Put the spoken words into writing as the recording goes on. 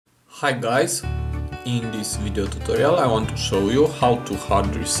Hi guys, in this video tutorial I want to show you how to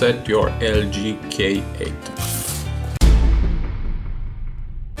hard reset your LG K10.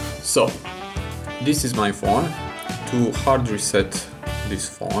 So, this is my phone. To hard reset this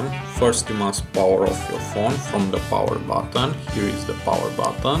phone, first you must power off your phone from the power button. Here is the power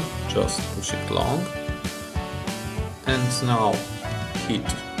button, just push it long. And now hit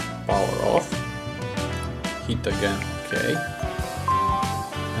power off, hit again OK.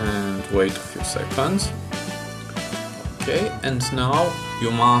 And wait a few seconds. Okay, and now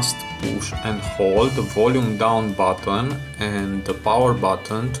you must push and hold the volume down button and the power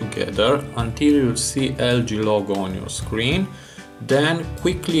button together until you see LG logo on your screen. Then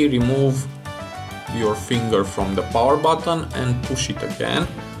quickly remove your finger from the power button and push it again.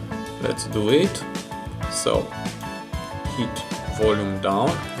 Let's do it. So hit volume down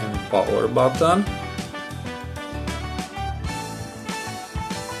and power button.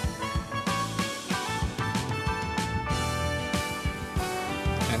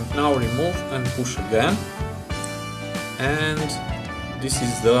 And now remove and push again, and this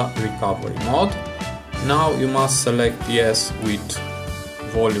is the recovery mode. Now you must select yes with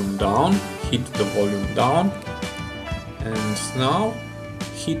volume down, hit the volume down, and now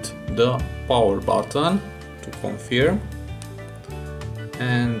hit the power button to confirm,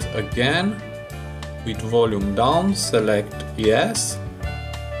 and again with volume down select yes,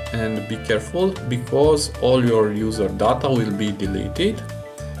 and be careful because all your user data will be deleted.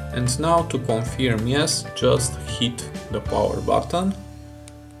 And now to confirm yes, just hit the power button.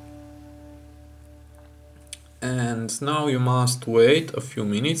 And now you must wait a few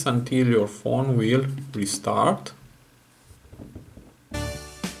minutes until your phone will restart.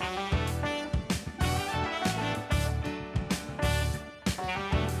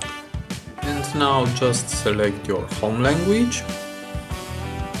 And now just select your home language.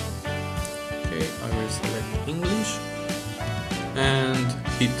 Okay, I will select English. And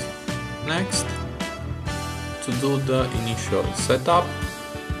hit next to do the initial setup.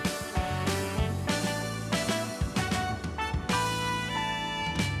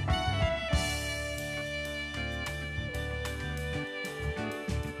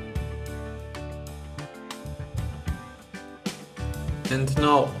 And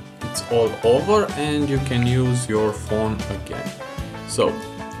now it's all over and you can use your phone again. So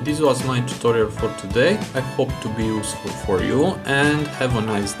this was my tutorial for today. I hope to be useful for you and have a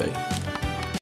nice day.